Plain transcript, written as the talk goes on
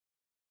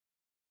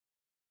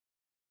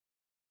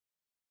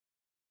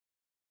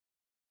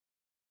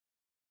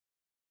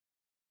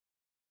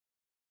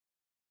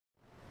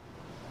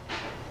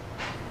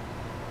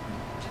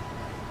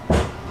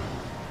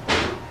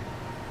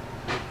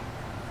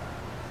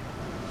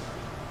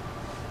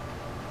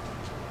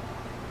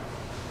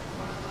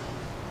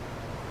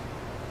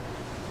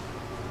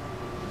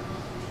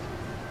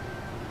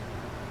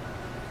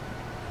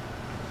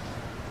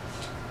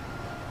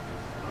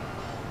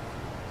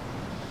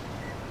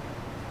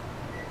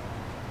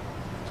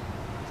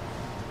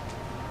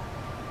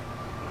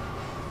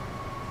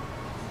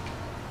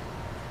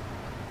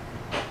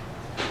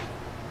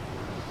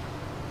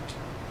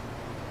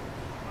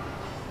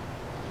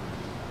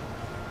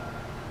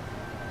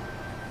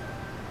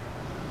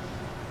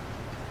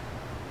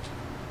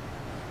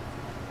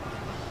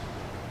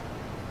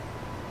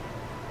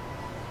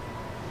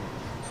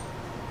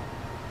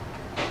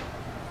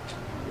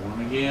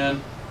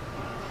again.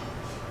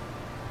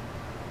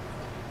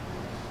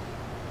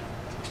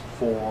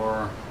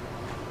 4.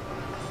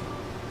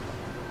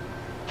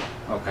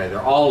 Okay,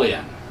 they're all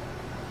in.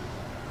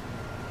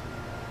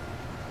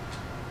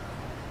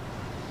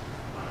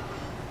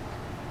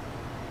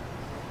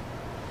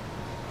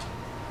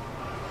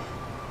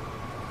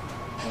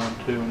 One,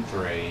 2, and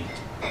 3.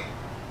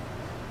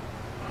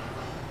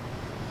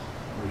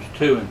 There's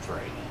 2 and 3.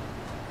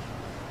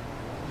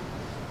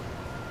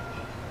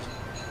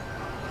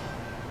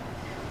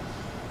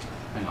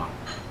 Hang on.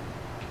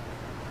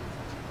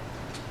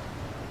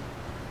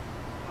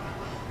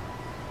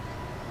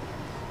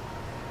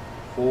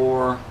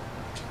 Four,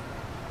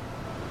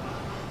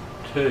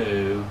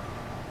 2,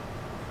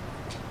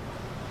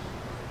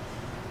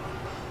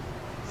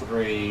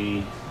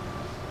 3,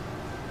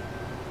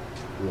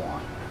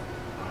 1.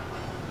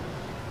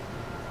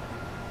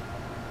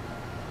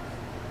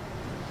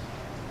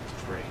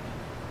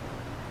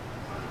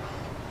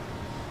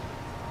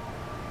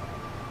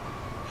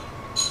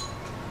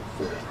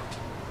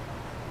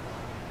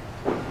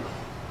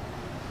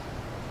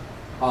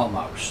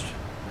 Almost.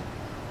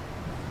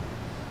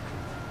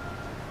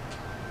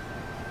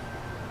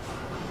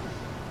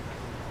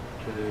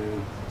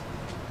 Two,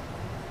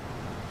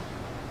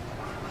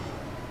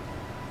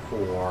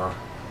 4,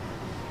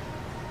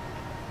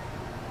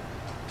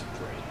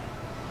 3.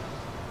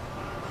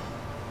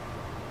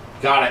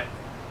 Got it.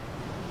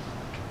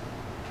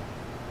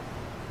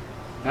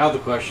 Now the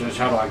question is,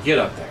 how do I get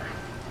up there?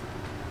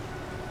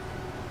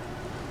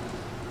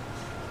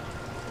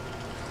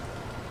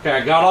 Okay,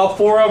 I got all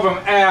 4 of them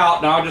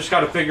out. Now I just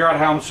got to figure out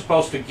how I'm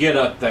supposed to get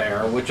up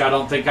there, which I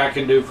don't think I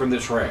can do from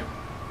this room.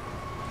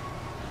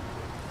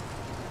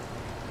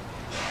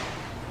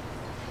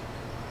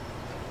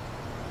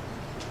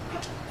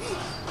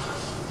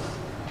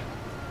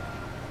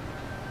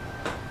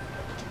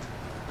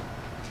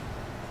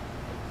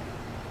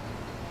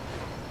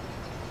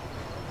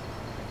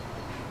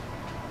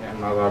 And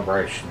my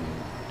vibration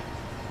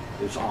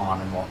is on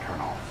and won't turn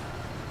off.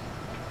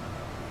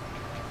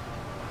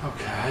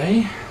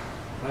 Okay,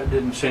 that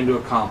didn't seem to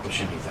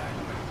accomplish anything.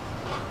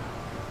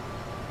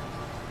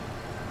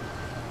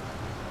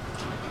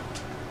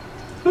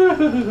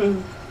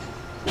 You've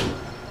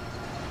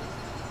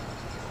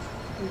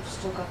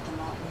still got the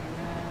knot in your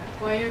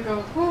neck. Way you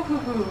go, hoo hoo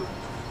hoo.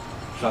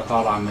 So I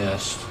thought I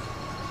missed.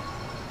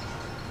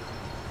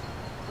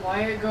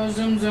 Why it go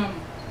zoom zoom?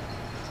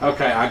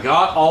 Okay, I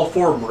got all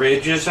 4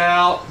 bridges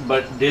out,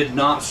 but did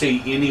not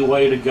see any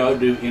way to go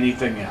do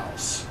anything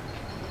else.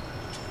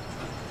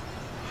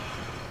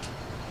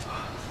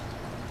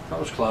 That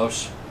was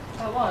close.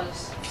 That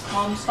was.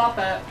 Mom, stop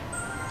it.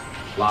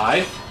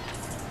 Live.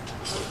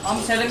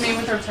 Mom's hitting me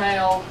with her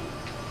tail.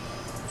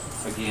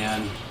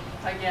 Again.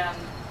 Again.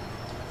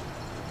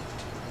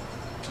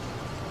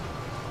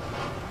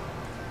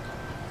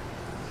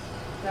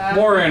 Dad,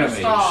 More enemies.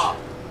 Stop.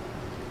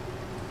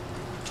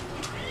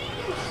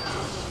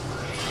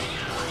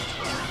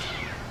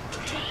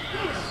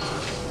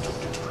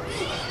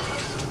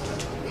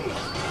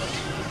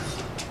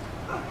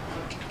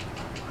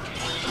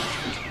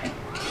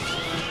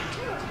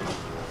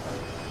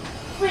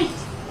 Wait,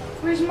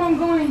 where's Mom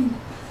going?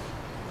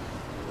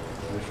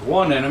 There's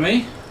one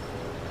enemy.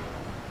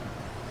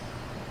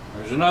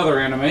 There's another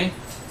enemy.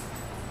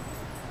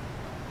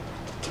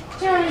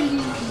 Daddy.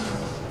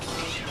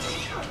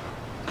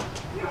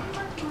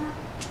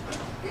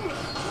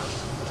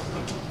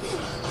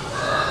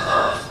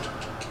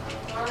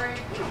 Sorry.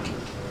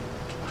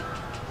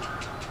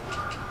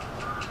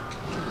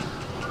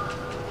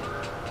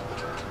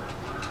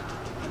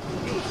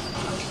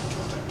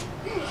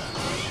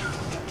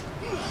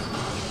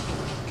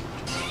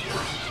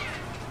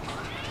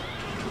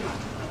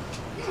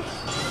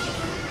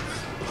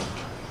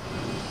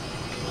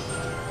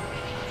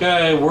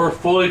 Okay, we're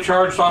fully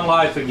charged on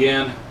life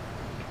again.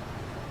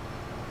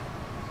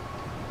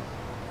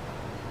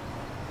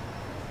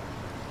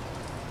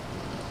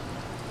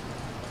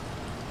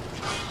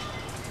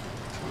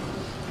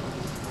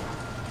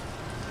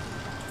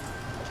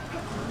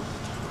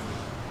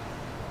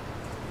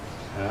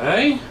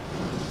 Okay.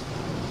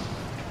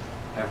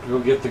 Have to go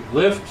get the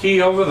glyph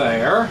key over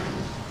there.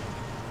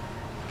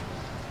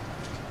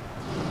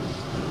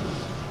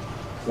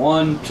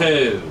 1,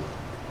 2.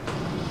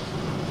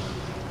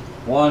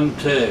 1,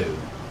 2.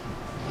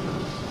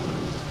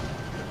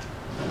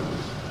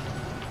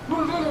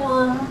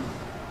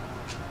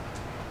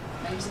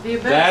 Into the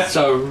abyss. That's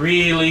a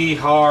really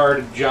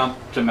hard jump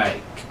to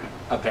make,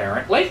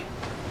 apparently.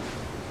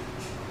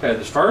 Okay,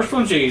 this first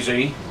one's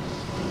easy.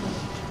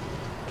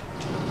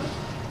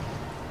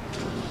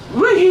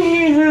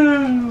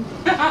 Wee-hoo!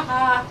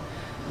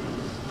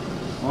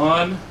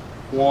 1,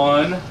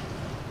 1.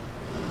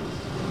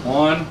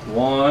 1,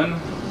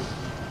 1.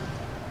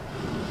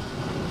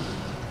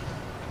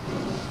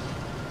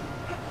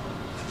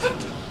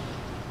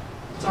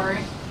 Sorry.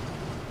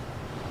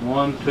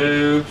 1,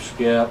 2,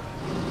 skip.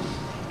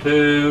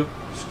 2,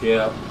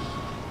 skip.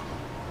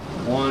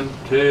 1,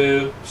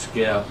 2,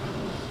 skip.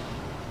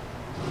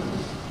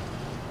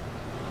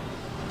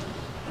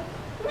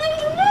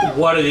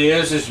 what it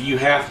is you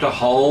have to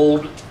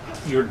hold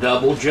your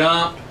double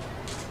jump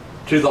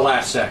to the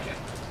last second.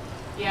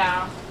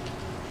 Yeah.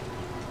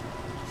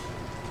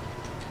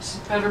 This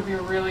better be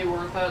really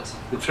worth it.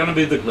 It's going to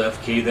be the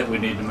glyph key that we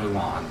need to move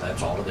on.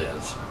 That's all it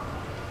is.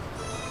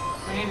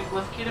 We need a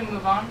glyph key to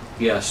move on?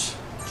 Yes.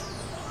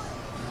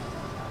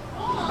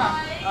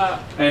 Huh.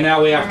 And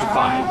now we have to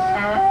fight.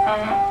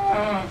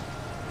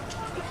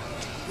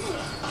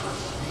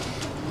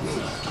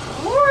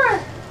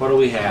 What do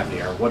we have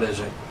here? What is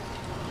it?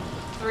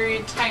 3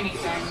 tiny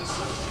things.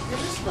 You're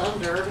just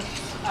thundered.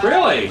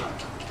 Really?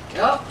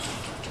 Yep.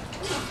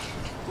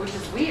 Which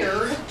is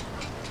weird.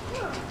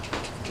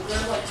 Because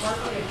they're like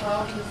partly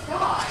above in the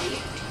sky.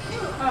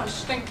 Oh,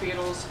 stink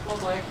beetles.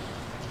 Lovely.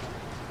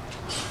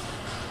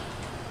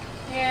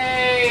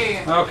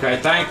 Yay! Okay,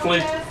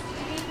 thankfully.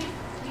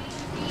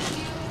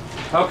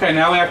 Okay,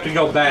 now we have to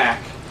go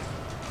back.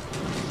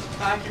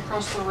 Back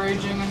across the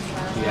raging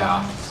inferno.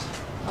 Yeah.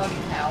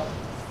 Fucking hell.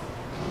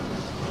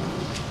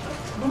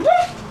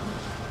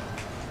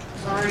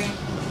 Sorry.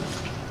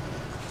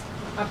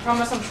 I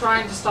promise I'm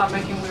trying to stop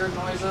making weird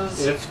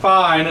noises. It's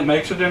fine. It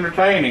makes it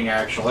entertaining,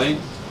 actually.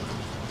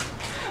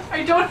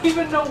 I don't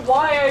even know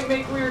why I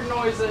make weird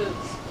noises.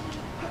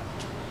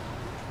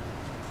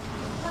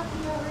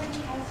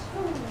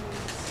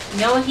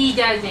 No, he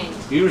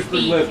doesn't. Use the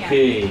He glyph can't.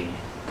 key.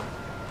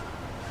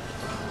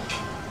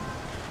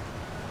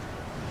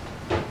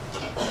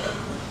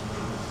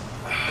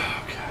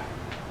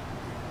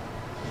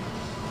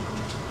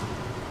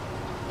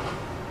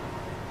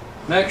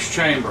 Next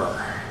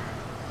chamber.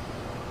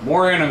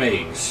 More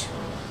enemies.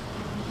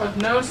 But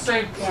no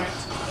save point.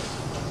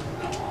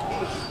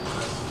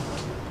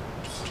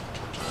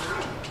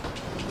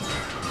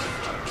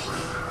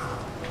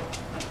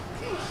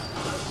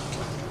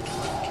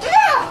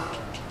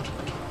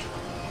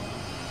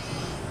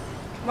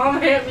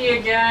 Mom hit me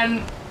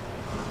again.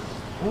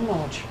 I don't know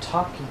what you're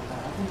talking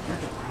about. I think you're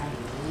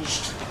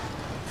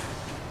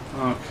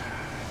right. Okay.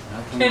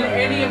 Nothing Can there.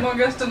 any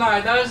among us deny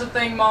that is a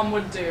thing Mom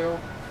would do?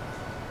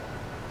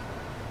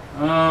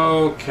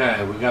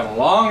 Okay, we got a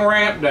long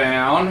ramp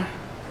down.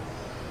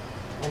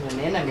 And an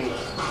enemy.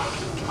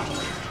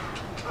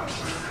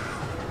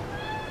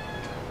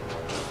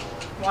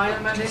 Why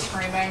am I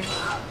screaming?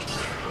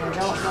 I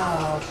don't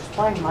know. She's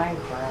playing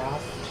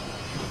Minecraft.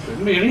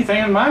 Shouldn't be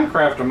anything in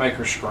Minecraft to make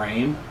her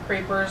scream.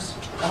 Creepers.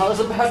 I was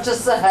about to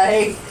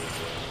say.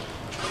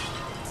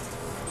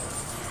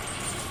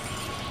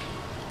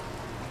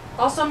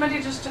 Also,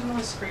 Mindy just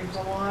generally screams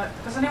a lot.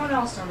 Has anyone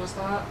else noticed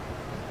that?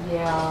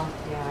 Yeah,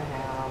 I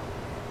have.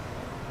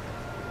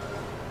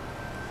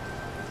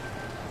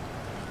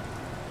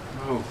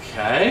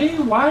 Okay,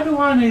 why do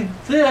I need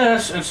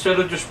this instead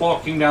of just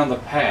walking down the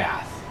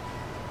path?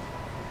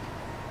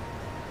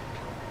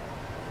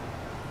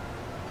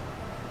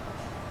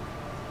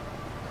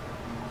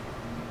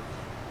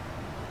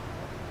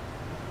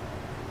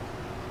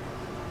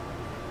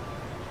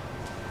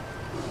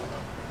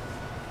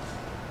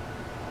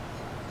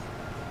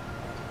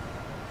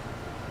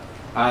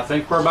 I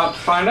think we're about to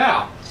find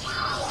out.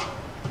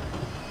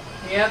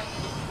 Yep.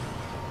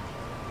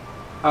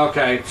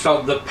 Okay,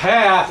 so the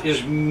path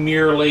is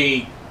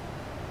merely,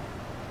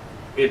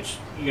 it's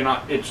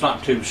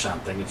not to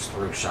something, it's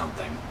through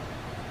something.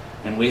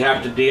 And we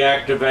have to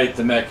deactivate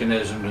the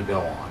mechanism to go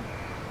on.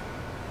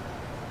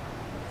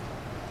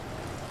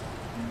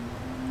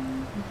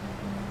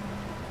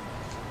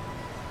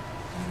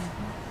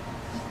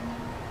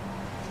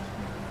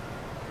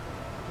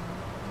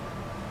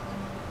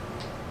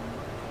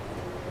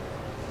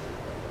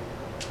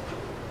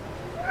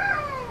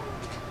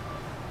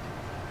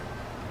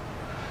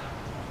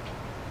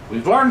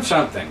 We've learned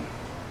something.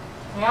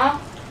 Yeah?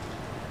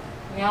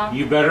 Yeah.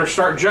 You better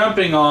start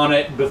jumping on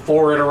it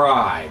before it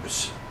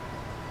arrives.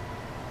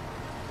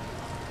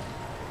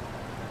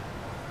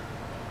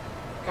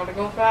 Gotta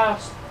go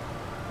fast.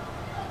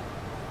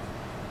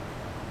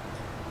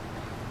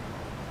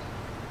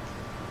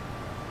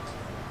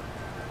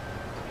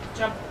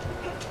 Jump.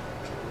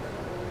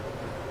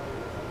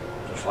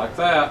 Just like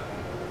that.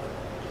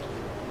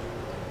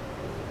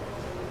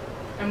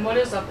 And what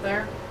is up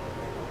there?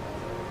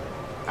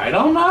 I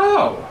don't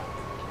know.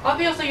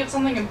 Obviously it's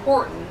something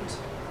important.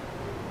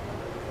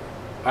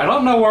 I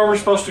don't know where we're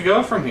supposed to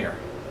go from here.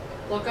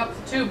 Look up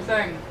the tube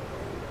thing.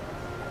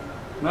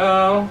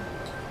 No.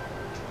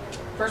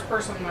 First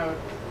person mode.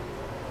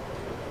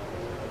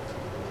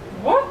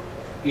 What?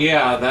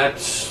 Yeah,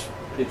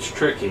 it's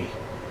tricky.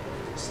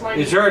 It's like,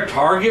 Is there a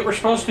target we're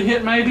supposed to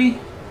hit, maybe?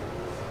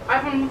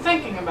 I've been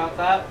thinking about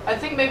that. I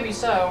think maybe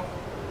so.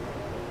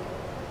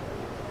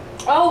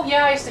 Oh,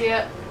 yeah, I see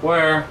it.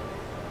 Where?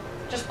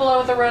 Just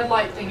below the red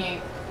light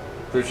thingy.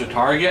 There's a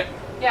target?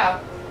 Yeah.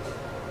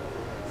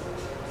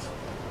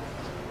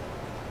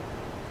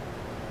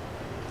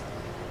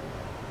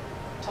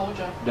 Told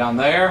ya. Down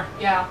there?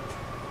 Yeah.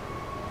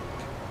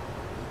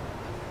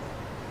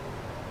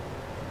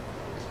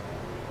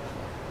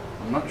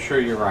 I'm not sure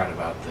you're right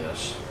about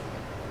this.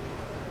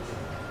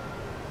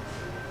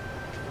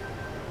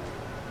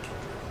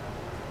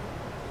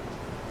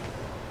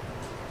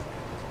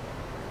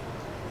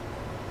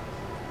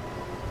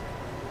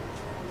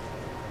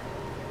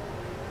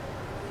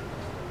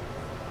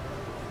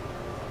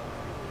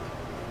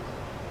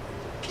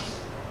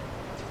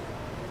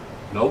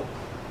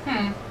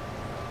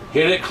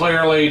 Hit it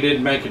clearly,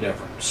 didn't make a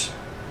difference.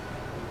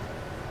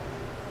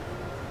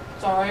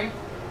 Sorry.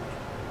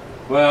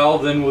 Well,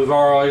 then we've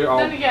already...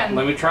 Then again.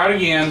 Let me try it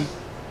again.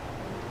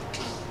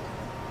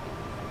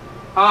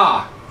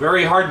 Ah,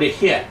 very hard to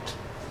hit.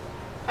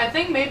 I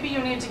think maybe you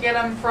need to get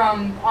him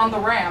from on the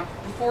ramp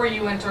before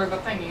you enter the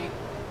thingy.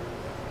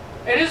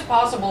 It is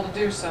possible to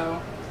do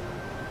so.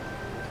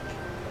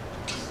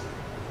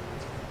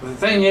 The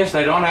thing is,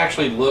 they don't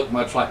actually look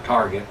much like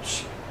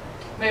targets.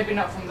 Maybe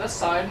not from this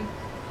side.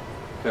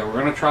 Okay, we're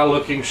going to try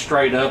looking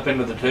straight up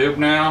into the tube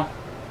now.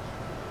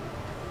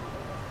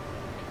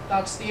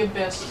 That's the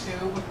Abyss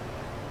tube.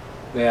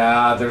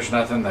 Yeah, there's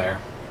nothing there.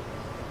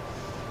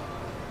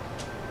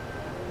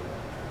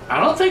 I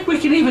don't think we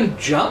can even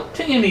jump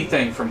to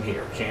anything from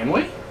here, can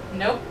we?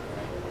 Nope.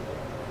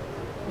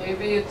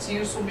 Maybe its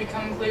use will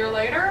become clear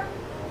later?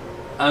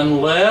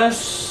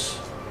 Unless...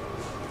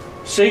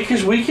 See,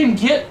 because we can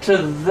get to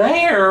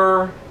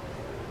there.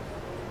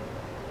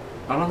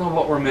 I don't know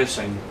what we're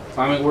missing.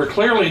 I mean, we're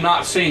clearly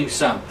not seeing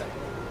something.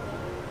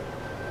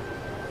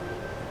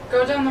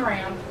 Go down the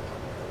ramp.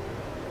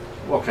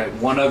 Okay,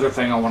 one other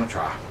thing I want to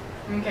try.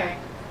 Okay.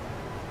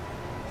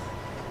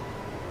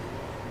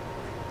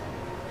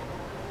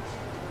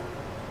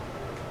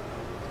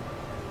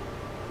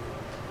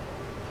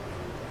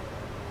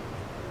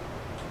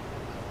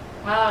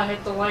 Ah,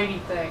 hit the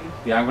lighty thing.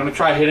 Yeah, I'm going to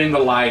try hitting the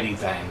lighty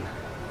thing.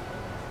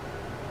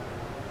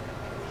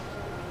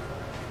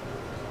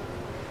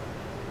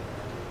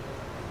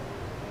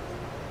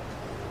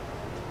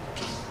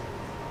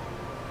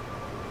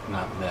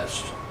 Not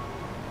missed.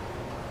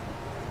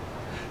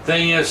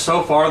 Thing is,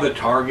 so far the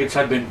targets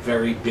have been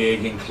very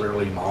big and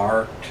clearly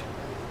marked.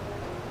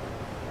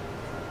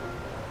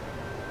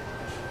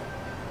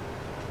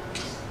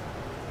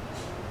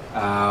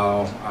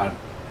 Oh,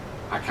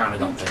 I kind of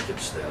don't think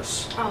it's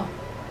this. Oh.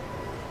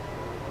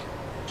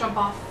 Jump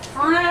off,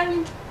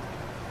 friend.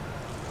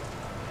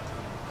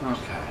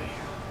 Okay.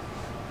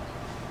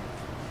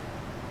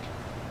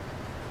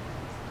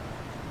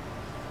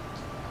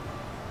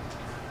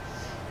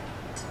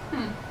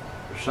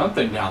 There's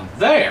something down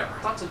there.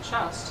 That's a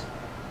chest.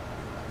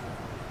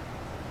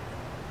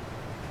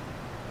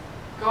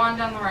 Go on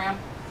down the ramp.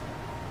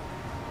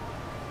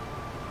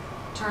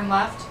 Turn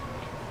left.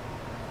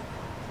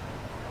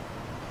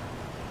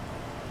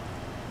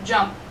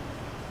 Jump.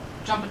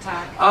 Jump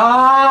attack.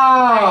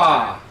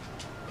 Ah!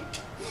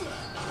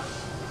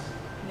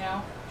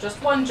 No.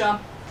 Just one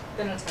jump,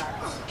 then attack.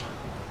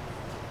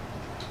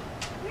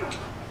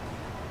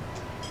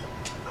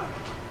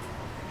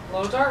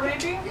 Low dart,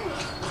 maybe?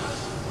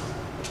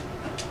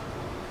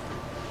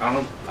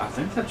 I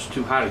think that's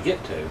too high to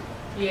get to.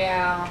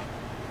 Yeah.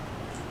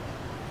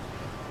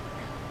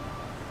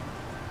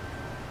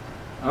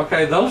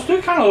 Okay, those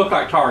do kind of look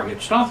like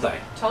targets, don't they?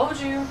 Told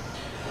you.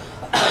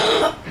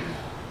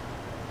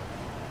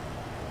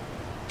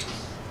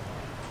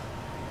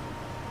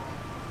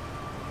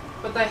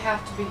 But they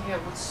have to be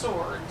hit with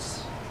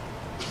swords.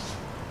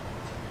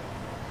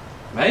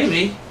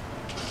 Maybe.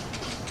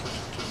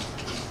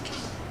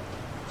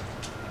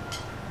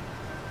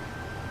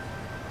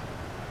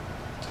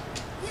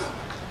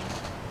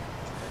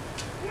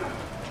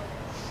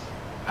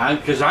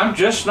 Because I'm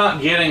just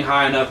not getting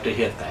high enough to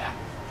hit that.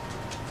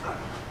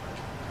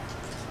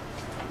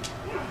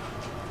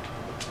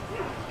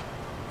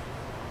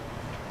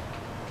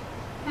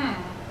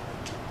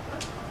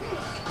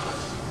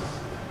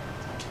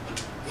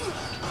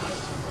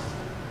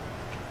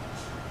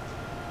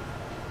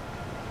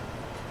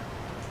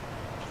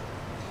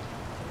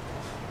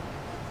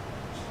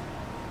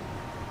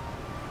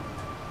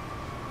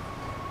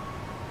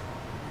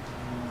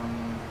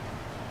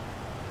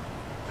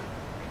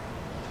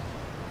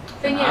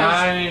 Thing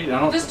I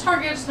don't. this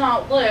target's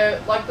not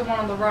lit like the one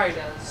on the right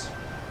is.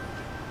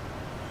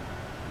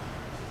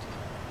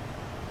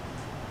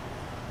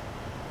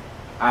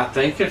 I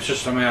think it's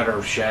just a matter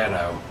of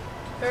shadow.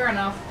 Fair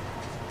enough.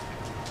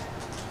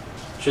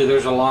 See,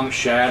 there's a long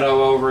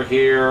shadow over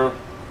here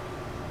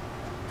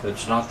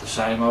that's not the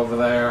same over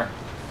there.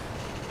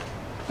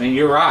 I mean,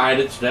 you're right,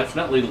 it's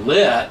definitely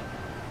lit.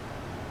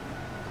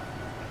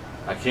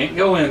 I can't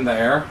go in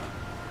there.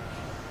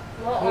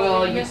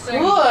 Well, you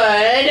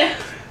could.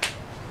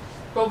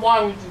 But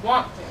why would you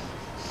want to?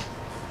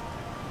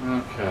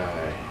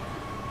 Okay.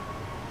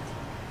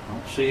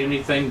 Don't see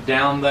anything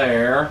down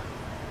there.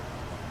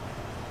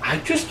 I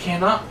just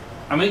cannot.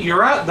 I mean, you're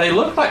right, they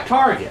look like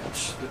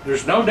targets.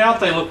 There's no doubt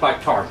they look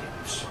like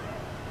targets.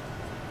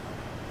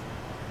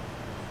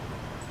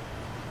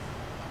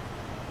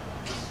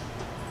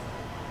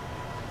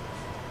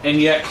 And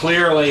yet,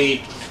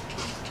 clearly,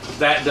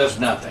 that does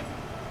nothing.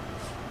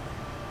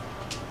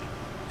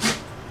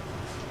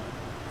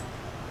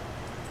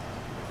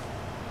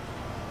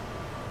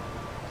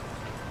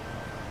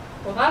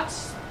 Well,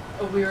 that's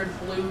a weird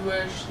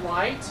bluish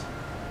light.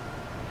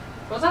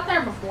 Was that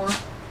there before?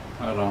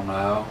 I don't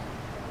know.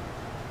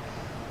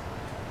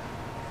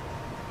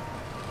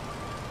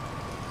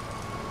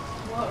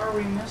 What are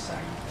we missing?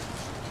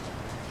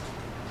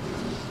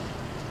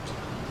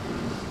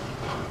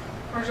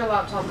 Where's your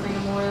laptop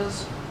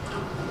thingamawizz?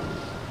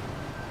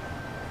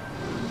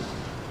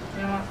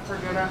 You know what?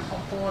 Forget it.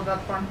 I'll pull it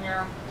up on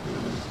here.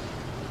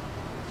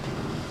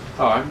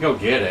 Oh, I can go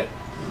get it.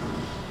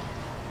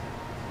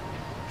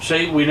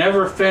 See, we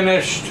never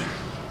finished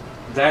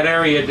that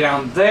area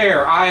down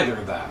there either,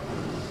 though.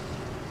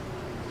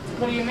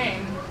 What do you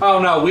mean? Oh,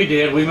 no, we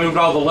did. We moved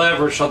all the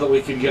levers so that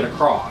we could get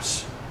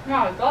across.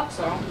 Yeah, I thought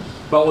so.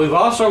 But we've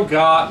also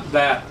got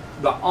the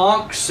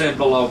Ankh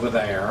symbol over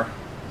there.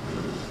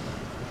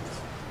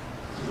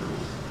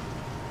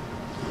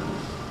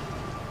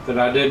 That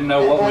I didn't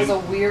know what It has a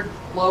weird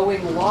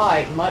glowing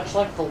light, much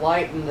like the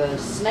light in the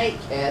snake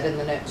head in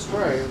the next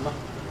room.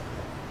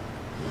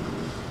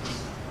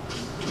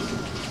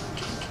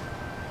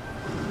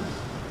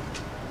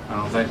 I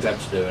don't think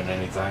that's doing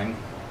anything.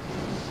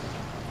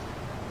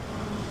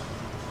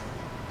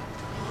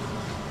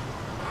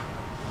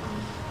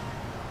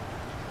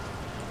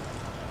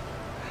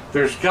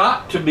 There's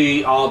got to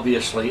be,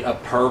 obviously, a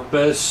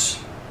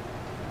purpose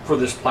for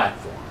this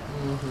platform.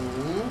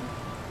 Mm-hmm.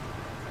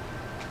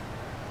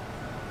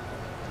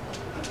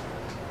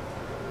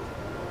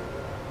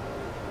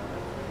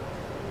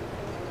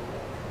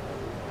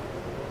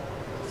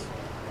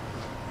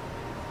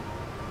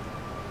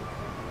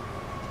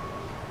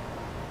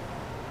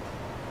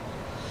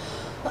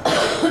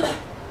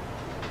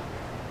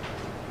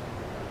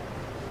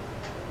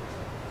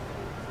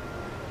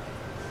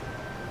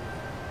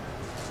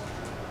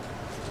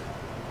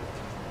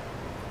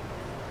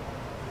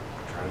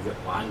 Try to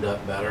get lined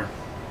up better.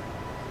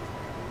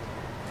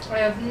 I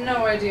have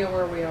no idea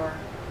where we are.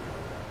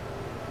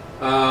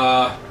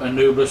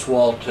 Anubis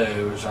Wall 2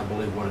 is, I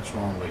believe, what it's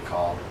normally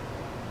called.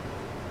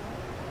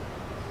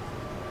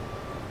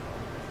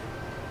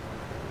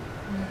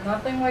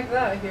 Nothing like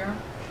that here.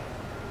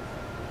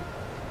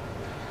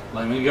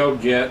 Let me go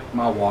get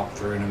my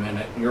walkthrough in a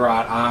minute. You're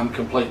right, I'm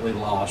completely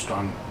lost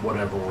on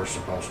whatever we're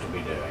supposed to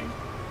be doing.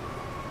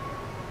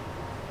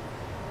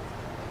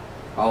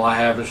 All I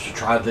have is to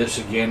try this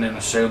again and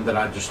assume that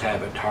I just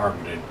haven't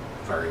targeted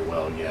very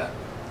well yet.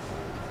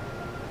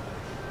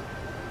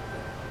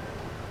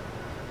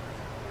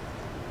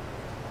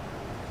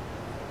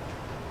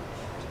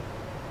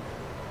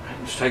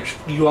 It just takes,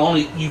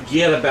 you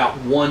get about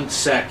 1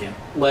 second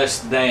less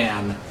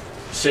than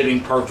sitting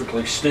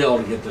perfectly still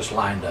to get this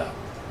lined up.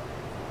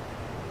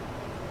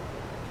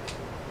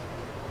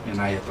 And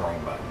I hit the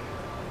wrong button.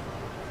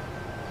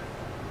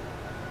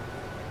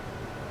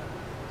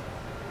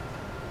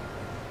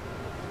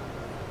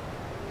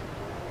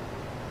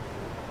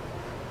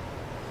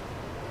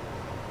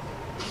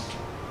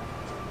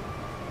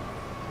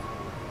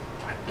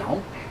 I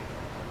don't.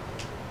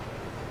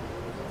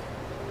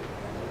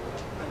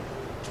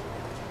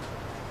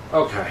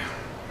 Okay.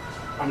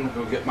 I'm gonna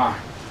go get my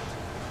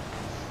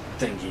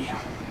thingy.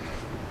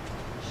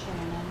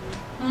 Shannon,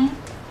 Hmm?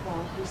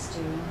 while he's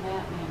doing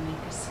that, may I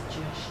make a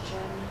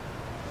suggestion?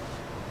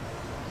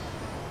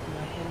 Go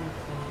ahead and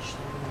finish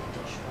leaving the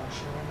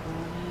dishwasher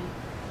running.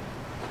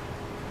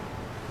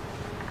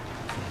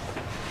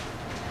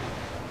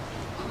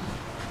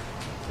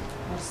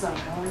 So,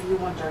 how are you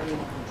on dirty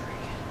laundry?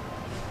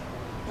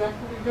 That's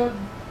pretty good.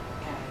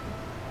 Okay.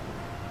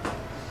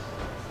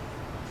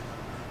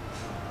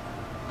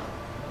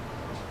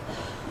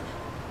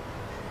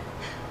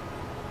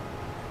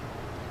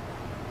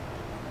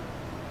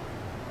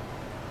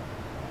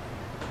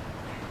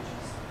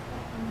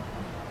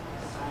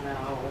 I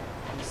know.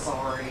 I'm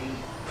sorry.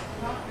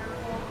 Not your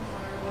fault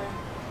entirely.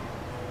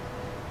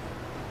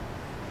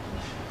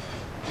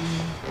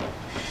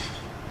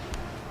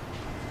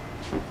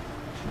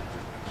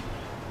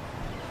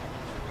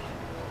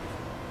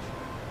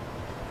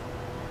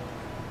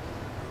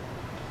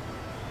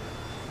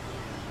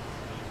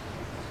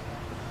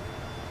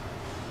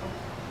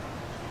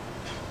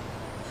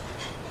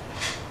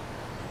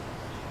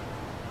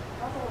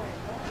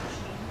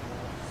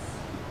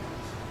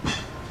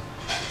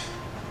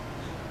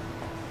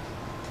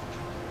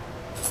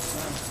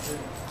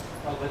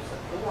 Oh, that's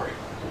the door.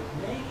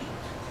 Neat.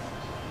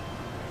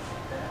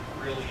 That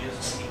really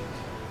is neat.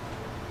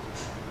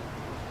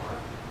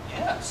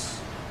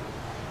 Yes.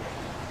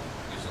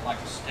 Is it like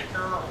a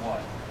sticker or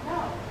what?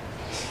 No.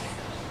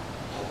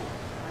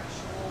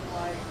 Actual,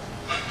 like,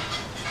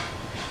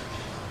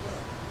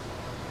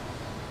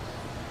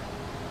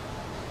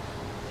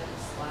 thin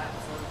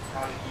slats of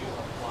How do you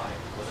apply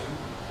glue?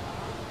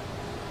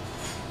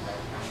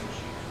 How many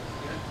sheets?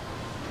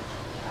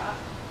 that,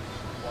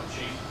 One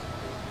sheet.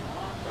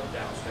 From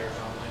downstairs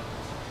only.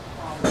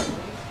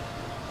 probably.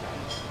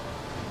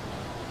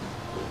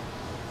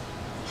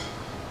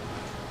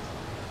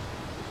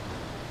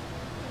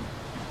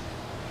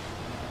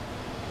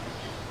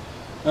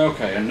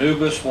 Okay,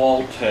 Anubis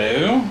Wall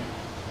 2.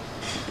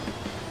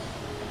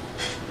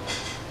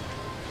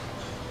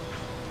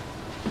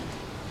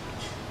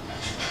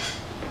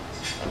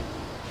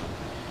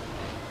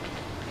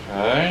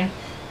 Okay.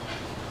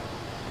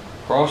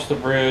 Cross the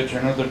bridge,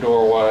 enter the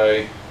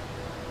doorway.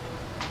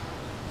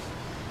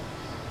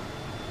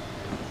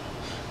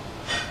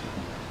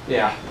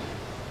 Yeah.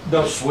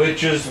 those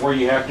switches where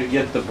you have to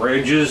get the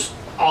bridges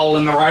all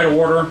in the right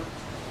order.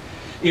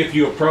 If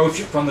you approach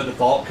it from the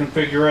default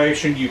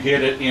configuration, you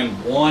hit it in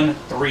 1,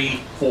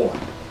 3, 4.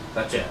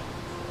 That's it.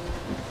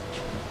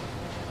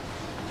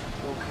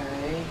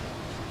 Okay.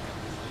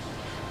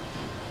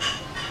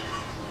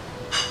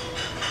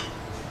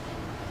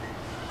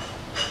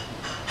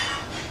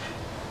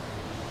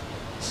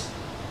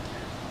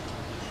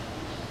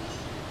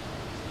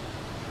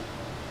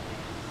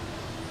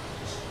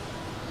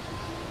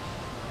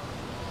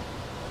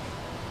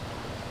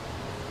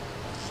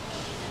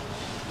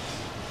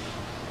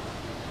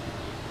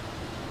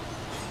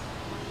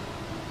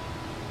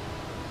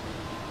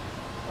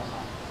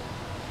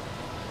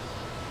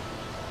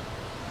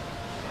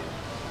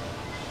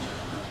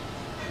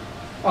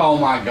 Oh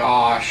my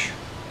gosh.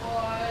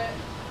 What?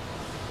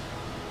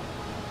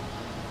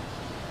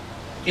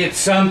 It's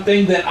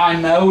something that I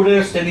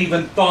noticed and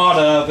even thought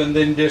of and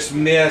then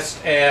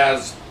dismissed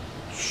as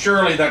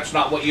surely that's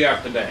not what you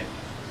have to do.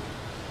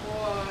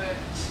 What?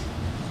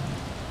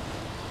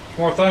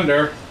 More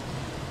thunder.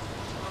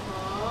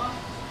 Uh-huh.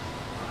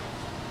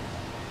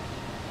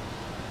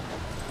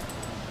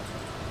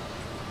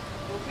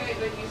 Okay,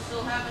 but you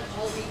still haven't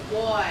told me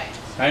what.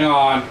 Hang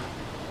on.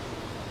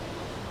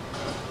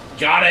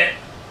 Got it.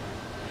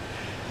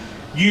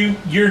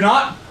 You're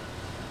not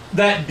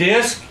that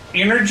disc,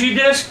 energy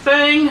disc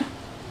thing.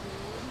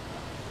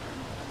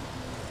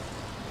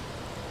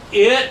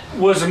 It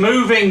was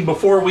moving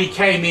before we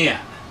came in.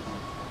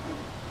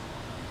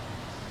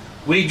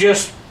 We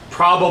just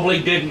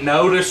probably didn't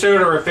notice it,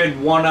 or if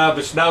one of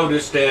us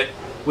noticed it,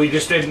 we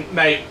just didn't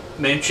make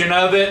mention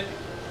of it.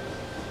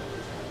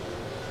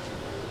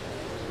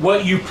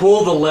 What you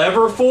pull the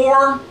lever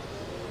for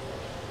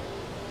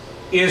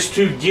is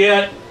to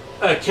get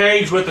a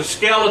cage with a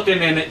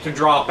skeleton in it to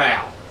drop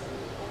out.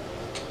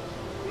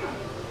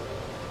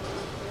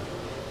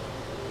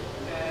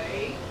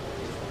 Okay.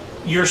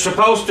 You're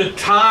supposed to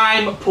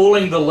time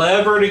pulling the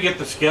lever to get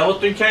the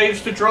skeleton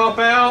cage to drop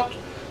out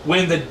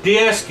when the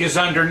disc is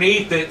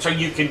underneath it so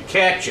you can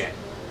catch it.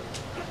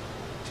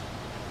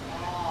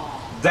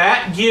 Oh.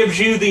 That gives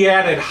you the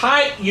added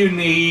height you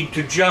need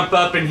to jump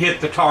up and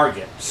hit the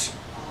targets.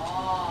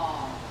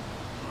 Oh.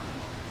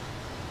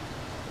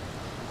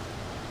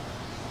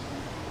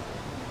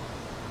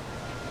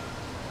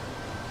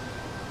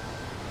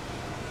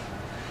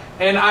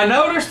 And I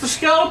noticed the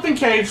skeleton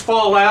cage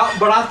fall out,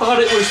 but I thought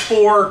it was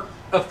for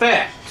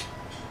effect.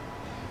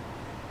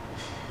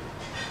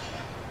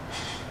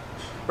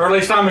 Or at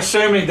least I'm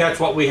assuming that's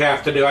what we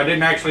have to do. I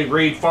didn't actually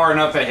read far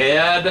enough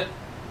ahead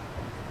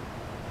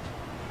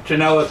to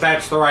know if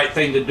that's the right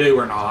thing to do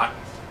or not.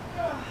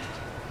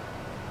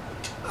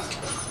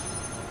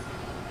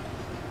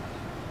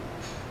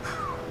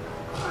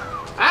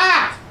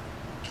 Ah!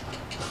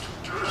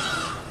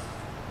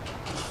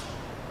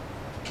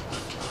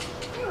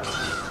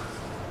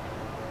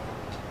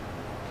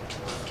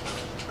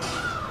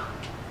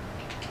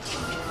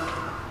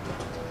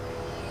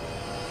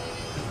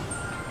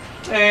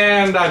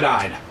 And I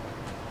died.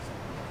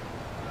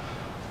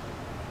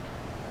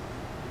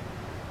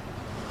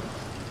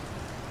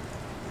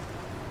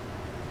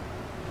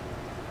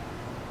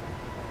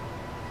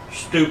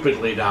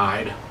 Stupidly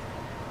died.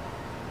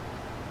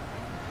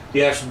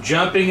 Yes,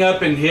 jumping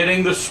up and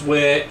hitting the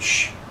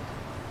switch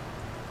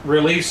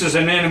releases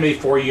an enemy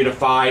for you to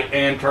fight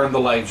and turns the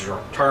laser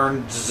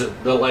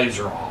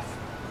off.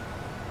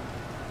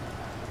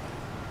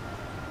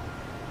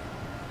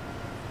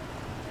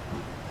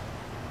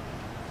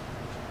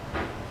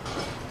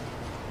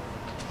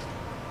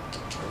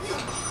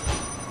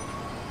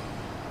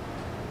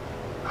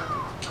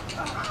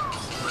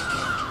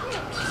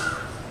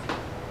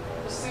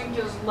 The sink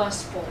is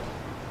less full.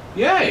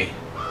 Yay!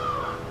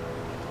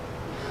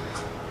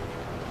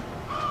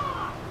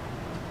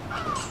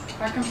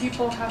 How can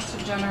people have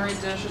to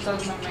generate dishes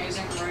at an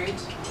amazing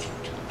rate?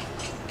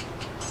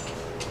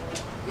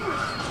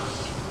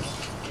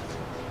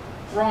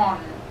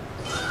 Ron.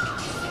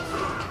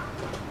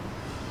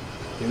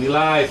 Give me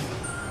life.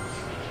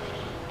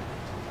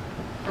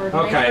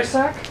 Okay. For a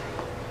sec?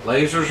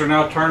 Lasers are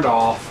now turned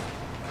off.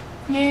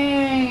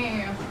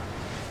 Yay!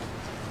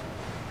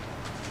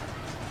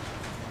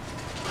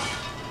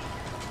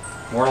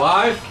 More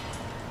life?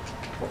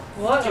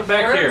 What? Get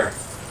back here.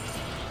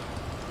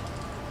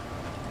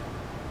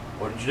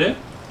 What did you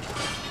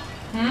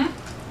do?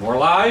 More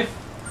life.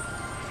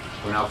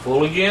 We're now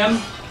full again.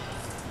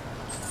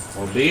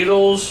 More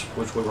beetles,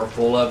 which we were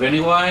full of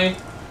anyway.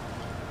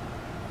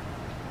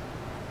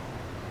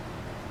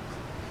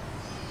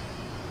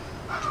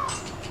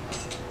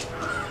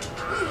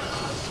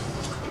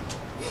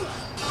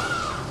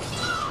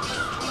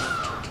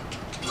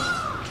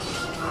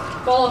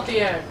 Fall off the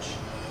edge.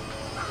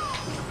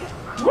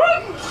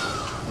 Whoop!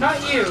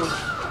 Not you.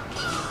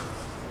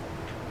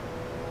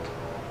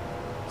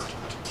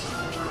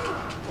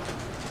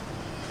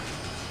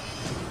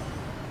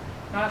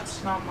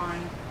 That's not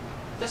mine.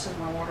 This is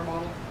my water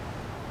bottle.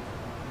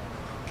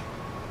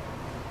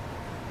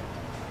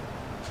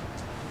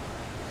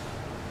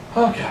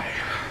 Okay.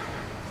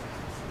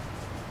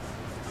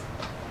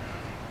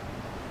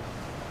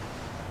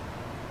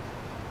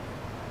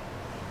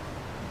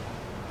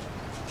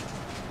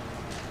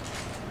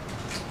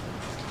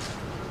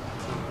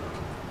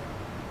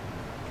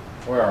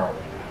 Where are we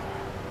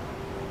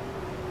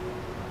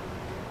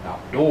now?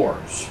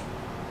 Outdoors.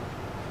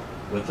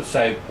 With the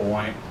save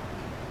point.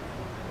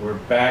 We're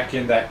back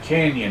in that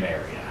canyon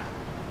area.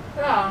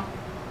 Yeah.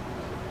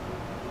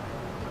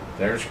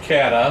 There's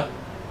Keta.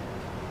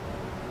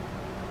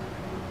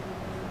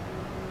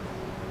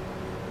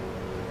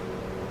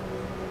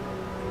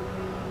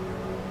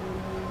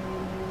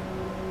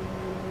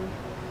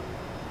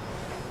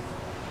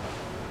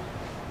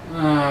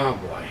 Oh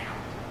boy.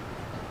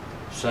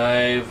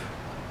 Save.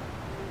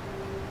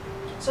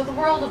 So the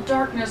world of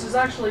darkness is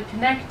actually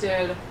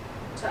connected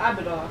to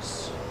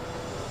Abydos.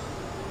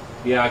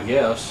 Yeah, I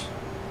guess.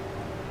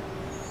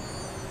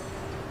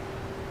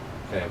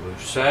 Okay, we've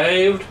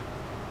saved.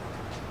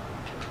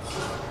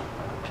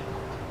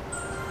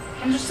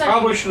 I'm just saying.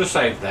 Probably should have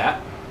saved that.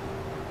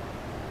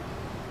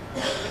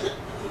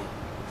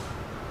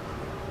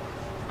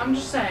 I'm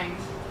just saying.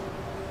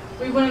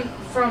 We went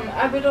from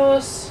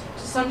Abydos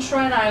to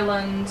Sunshine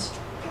Island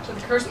to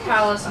the Cursed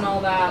Palace and all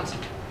that,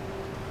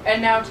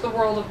 and now to the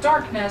world of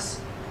darkness,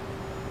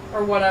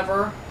 or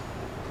whatever.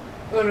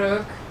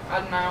 Uruk, I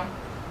don't know.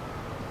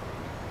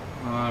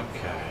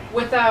 Okay.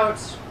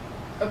 Without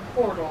a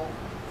portal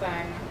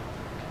thing.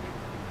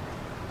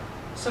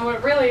 So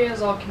it really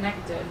is all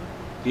connected.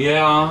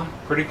 Yeah,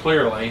 pretty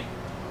clearly.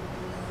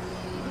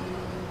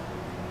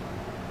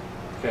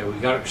 Okay, we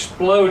got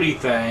explodey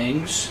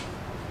things.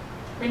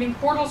 Meaning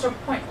portals are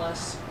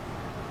pointless.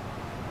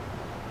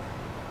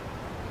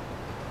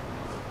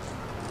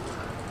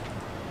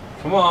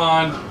 Come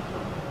on.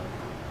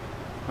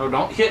 No,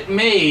 don't hit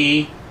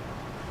me.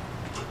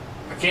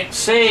 I can't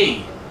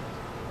see.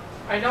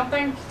 I don't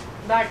think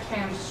that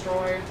can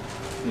destroy.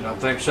 You don't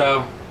think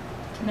so?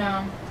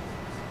 No.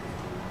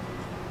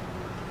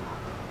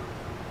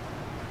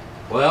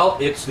 Well,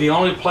 it's the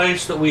only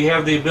place that we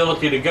have the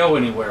ability to go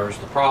anywhere is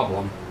the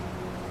problem.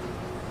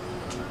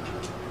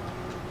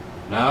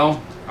 No,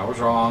 I was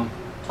wrong.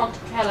 Talk to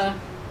Keta.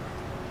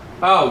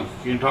 Oh,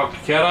 you can talk to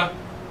Keta?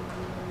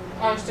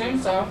 I assume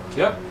so.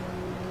 Yep.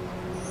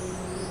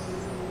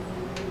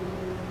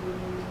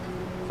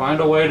 Find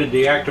a way to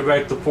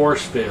deactivate the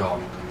force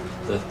field.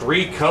 The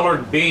 3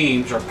 colored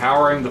beams are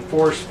powering the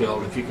force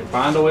field. If you can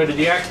find a way to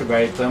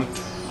deactivate them,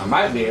 I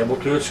might be able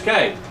to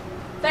escape.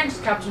 Thanks,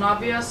 Captain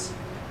Obvious.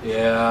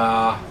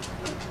 Yeah.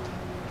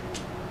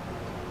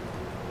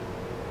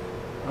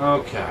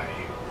 Okay.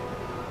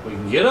 We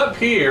can get up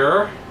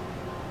here,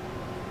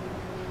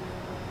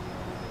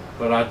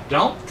 but I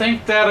don't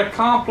think that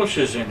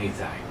accomplishes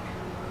anything.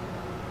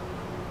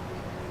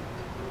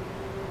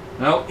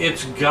 No,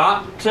 it's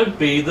got to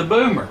be the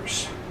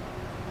boomers.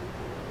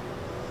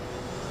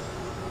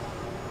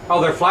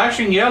 Oh, they're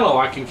flashing yellow.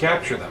 I can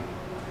capture them.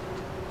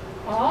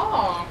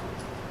 Oh.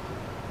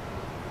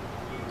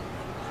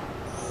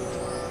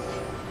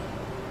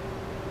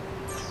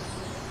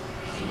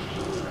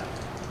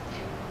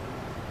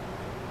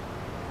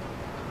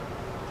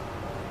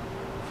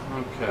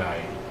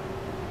 Okay.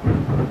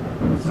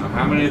 Now,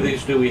 how many of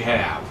these do we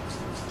have?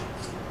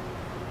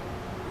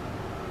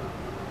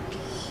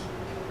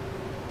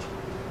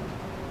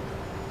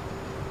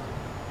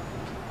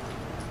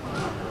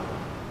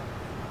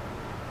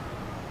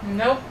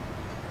 Nope.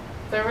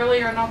 They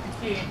really are not the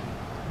key.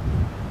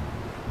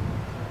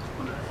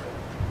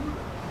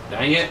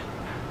 Dang it.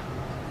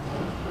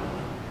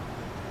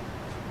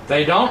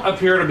 They don't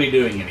appear to be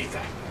doing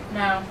anything.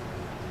 No.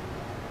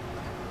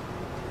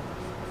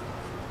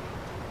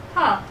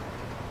 Huh.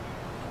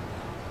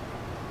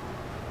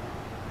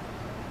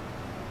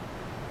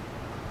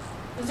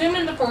 Zoom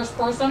into first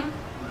person.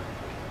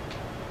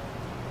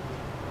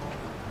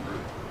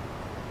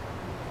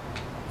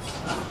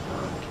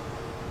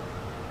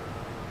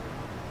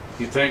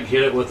 You think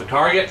hit it with the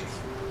target?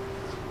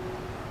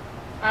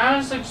 I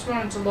honestly just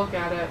wanted to look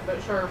at it, but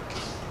sure.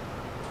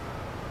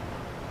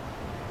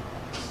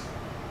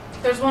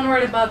 There's one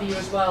right above you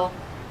as well.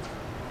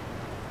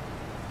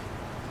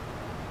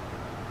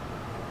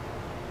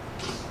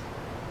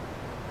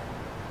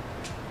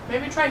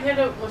 Maybe try hit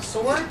it with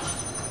sword?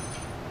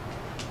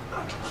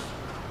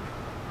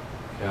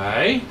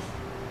 Okay.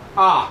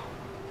 Ah,